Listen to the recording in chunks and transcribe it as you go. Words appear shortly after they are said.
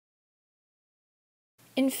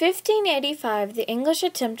In 1585, the English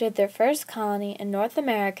attempted their first colony in North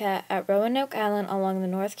America at Roanoke Island along the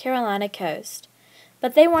North Carolina coast,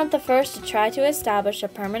 but they weren't the first to try to establish a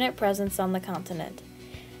permanent presence on the continent.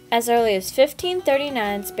 As early as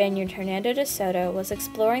 1539, Spaniard Hernando de Soto was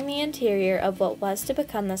exploring the interior of what was to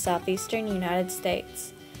become the southeastern United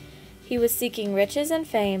States. He was seeking riches and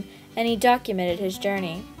fame, and he documented his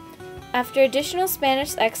journey. After additional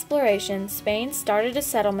Spanish exploration, Spain started a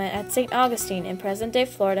settlement at St. Augustine in present-day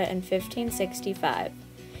Florida in 1565.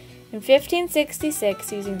 In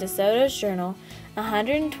 1566, using De Soto's journal,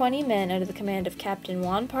 120 men under the command of Captain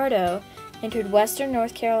Juan Pardo entered western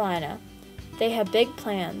North Carolina. They had big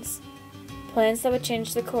plans that would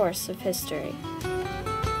change the course of history.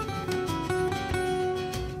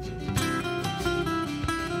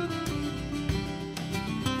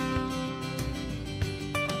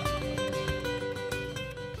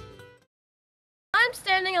 I'm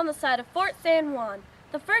standing on the site of Fort San Juan,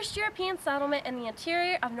 the first European settlement in the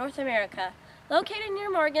interior of North America, located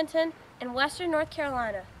near Morganton in western North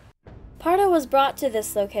Carolina. Pardo was brought to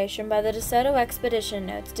this location by the De Soto expedition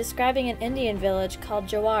notes describing an Indian village called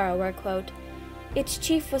Jawara where, quote, its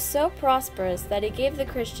chief was so prosperous that he gave the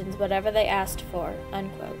Christians whatever they asked for,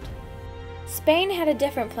 unquote. Spain had a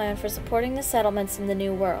different plan for supporting the settlements in the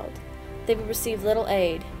New World. They would receive little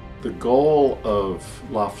aid. The goal of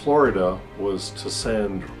La Florida was to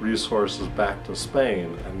send resources back to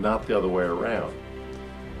Spain and not the other way around.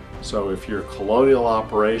 So if your colonial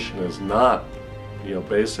operation is not,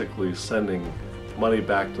 basically sending money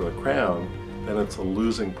back to the crown, then it's a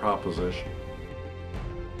losing proposition.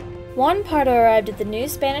 Juan Pardo arrived at the new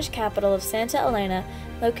Spanish capital of Santa Elena,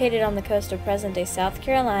 located on the coast of present-day South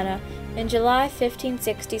Carolina, in July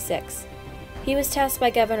 1566. He was tasked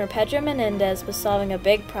by Governor Pedro Menendez with solving a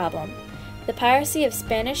big problem: the piracy of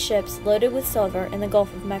Spanish ships loaded with silver in the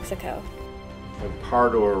Gulf of Mexico. When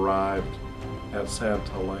Pardo arrived at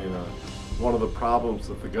Santa Elena, one of the problems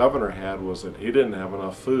that the governor had was that he didn't have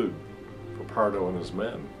enough food for Pardo and his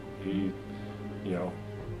men. He,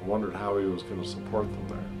 wondered how he was going to support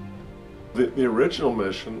them there. The original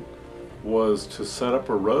mission was to set up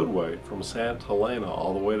a roadway from Santa Elena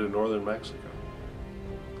all the way to northern Mexico.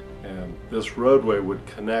 And this roadway would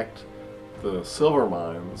connect the silver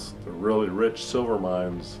mines, the really rich silver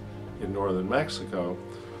mines in northern Mexico,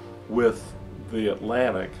 with the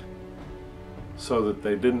Atlantic, so that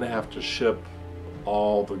they didn't have to ship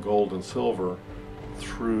all the gold and silver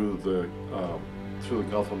through the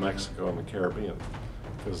Gulf of Mexico and the Caribbean,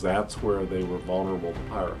 because that's where they were vulnerable to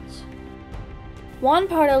pirates. Juan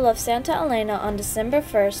Pardo left Santa Elena on December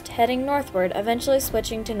 1st, heading northward, eventually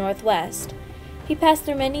switching to northwest. He passed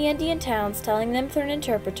through many Indian towns, telling them through an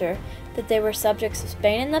interpreter that they were subjects of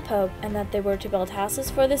Spain and the Pope, and that they were to build houses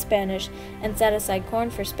for the Spanish and set aside corn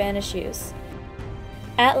for Spanish use.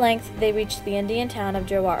 At length, they reached the Indian town of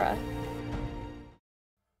Jawara.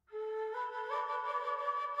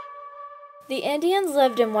 The Indians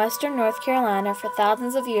lived in western North Carolina for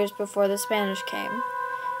thousands of years before the Spanish came.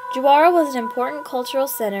 Jawara was an important cultural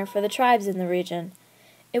center for the tribes in the region.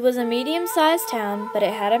 It was a medium-sized town, but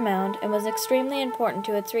it had a mound and was extremely important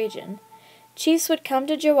to its region. Chiefs would come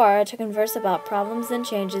to Jawara to converse about problems and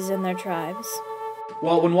changes in their tribes.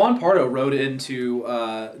 Well, when Juan Pardo rode into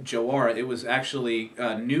Jawara, it was actually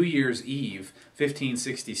New Year's Eve,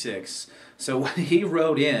 1566. So when he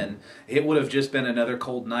rode in, it would have just been another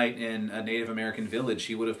cold night in a Native American village.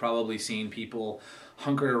 He would have probably seen people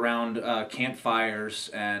hunkered around campfires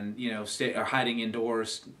and, or hiding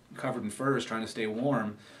indoors, covered in furs, trying to stay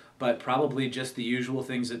warm, but probably just the usual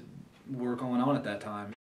things that were going on at that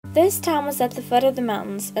time. This town was at the foot of the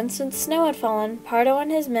mountains, and since snow had fallen, Pardo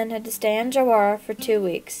and his men had to stay in Jawara for 2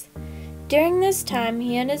 weeks. During this time,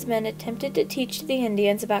 he and his men attempted to teach the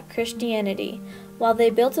Indians about Christianity, while they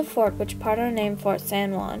built a fort which Pardo named Fort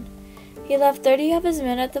San Juan. He left 30 of his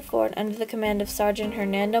men at the fort under the command of Sergeant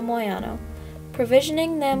Hernando Moyano,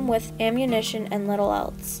 provisioning them with ammunition and little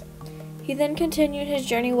else. He then continued his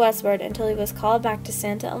journey westward until he was called back to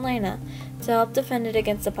Santa Elena to help defend it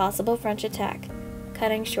against a possible French attack,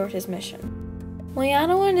 cutting short his mission.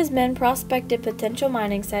 Moyano and his men prospected potential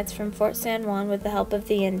mining sites from Fort San Juan with the help of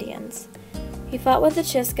the Indians. He fought with the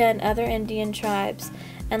Chisca and other Indian tribes,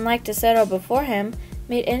 and like De Soto before him,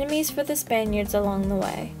 made enemies for the Spaniards along the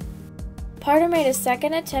way. Pardo made a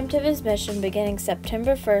second attempt of his mission beginning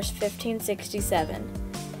September 1st, 1567.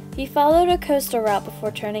 He followed a coastal route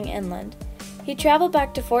before turning inland. He traveled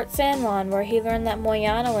back to Fort San Juan, where he learned that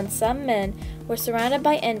Moyano and some men were surrounded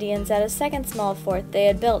by Indians at a second small fort they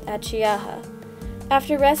had built at Chiaja.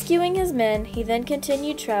 After rescuing his men, he then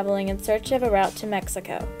continued traveling in search of a route to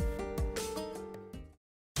Mexico.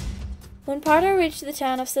 When Pardo reached the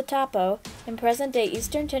town of Satapo, in present-day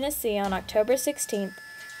eastern Tennessee, on October 16th,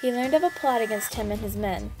 he learned of a plot against him and his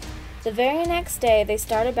men. The very next day, they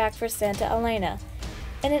started back for Santa Elena.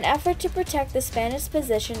 In an effort to protect the Spanish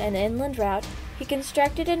position and inland route, he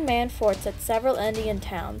constructed and manned forts at several Indian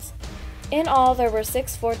towns. In all, there were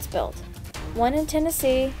 6 forts built, 1 in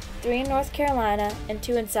Tennessee, 3 in North Carolina, and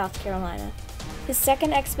 2 in South Carolina. His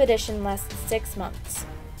second expedition lasted 6 months.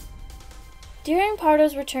 During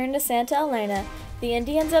Pardo's return to Santa Elena, the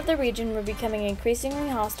Indians of the region were becoming increasingly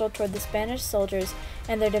hostile toward the Spanish soldiers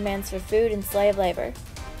and their demands for food and slave labor.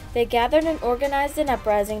 They gathered and organized an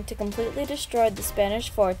uprising to completely destroy the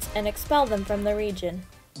Spanish forts and expel them from the region.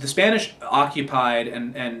 The Spanish occupied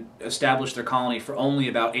and established their colony for only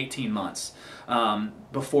about 18 months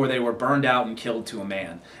before they were burned out and killed to a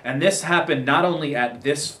man. And this happened not only at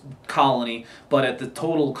this colony, but at the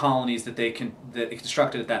total colonies that they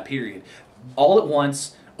constructed at that period. All at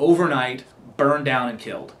once, overnight, burned down and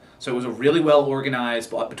killed. So it was a really well organized,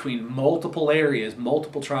 between multiple areas,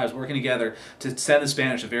 multiple tribes working together to send the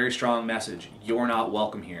Spanish a very strong message. You're not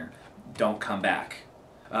welcome here. Don't come back.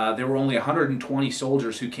 There were only 120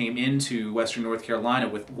 soldiers who came into western North Carolina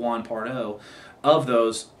with Juan Pardo. Of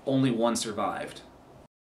those, only 1 survived.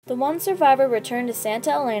 The one survivor returned to Santa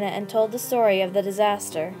Elena and told the story of the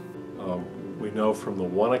disaster. We know from the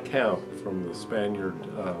one account from the Spaniard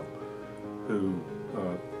who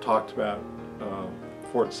talked about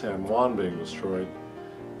Fort San Juan being destroyed.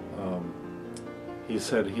 He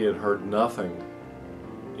said he had heard nothing,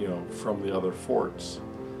 from the other forts,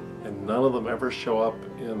 and none of them ever show up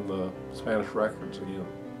in the Spanish records again.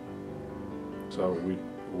 So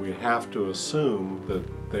we have to assume that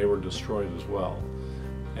they were destroyed as well.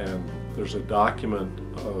 And there's a document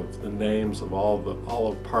of the names of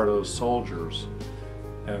all of Pardo's soldiers,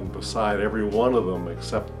 and beside every one of them,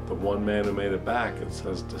 except the one man who made it back, it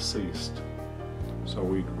says deceased. So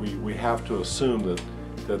we have to assume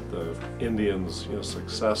that the Indians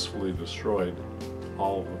successfully destroyed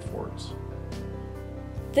all of the forts.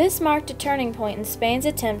 This marked a turning point in Spain's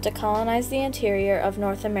attempt to colonize the interior of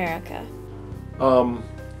North America.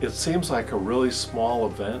 It seems like a really small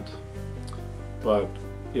event, but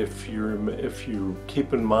if you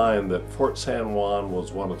keep in mind that Fort San Juan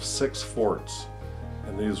was one of 6 forts,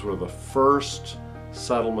 and these were the first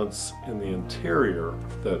settlements in the interior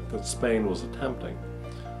that Spain was attempting,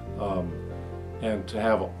 and to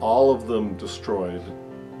have all of them destroyed,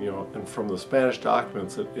 and from the Spanish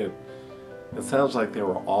documents, it sounds like they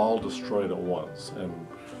were all destroyed at once. And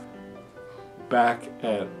back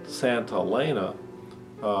at Santa Elena,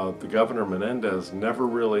 the Governor Menendez never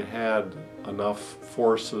really had enough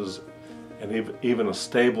forces and even a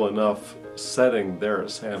stable enough setting there at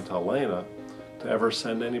Santa Elena to ever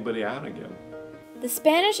send anybody out again. The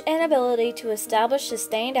Spanish inability to establish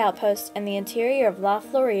sustained outposts in the interior of La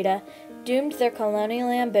Florida doomed their colonial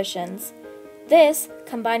ambitions. This,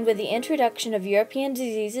 combined with the introduction of European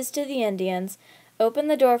diseases to the Indians, opened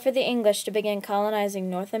the door for the English to begin colonizing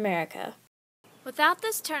North America. Without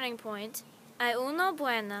this turning point, hay una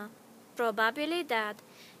buena probabilidad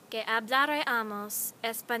que hablaremos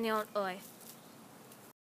español hoy.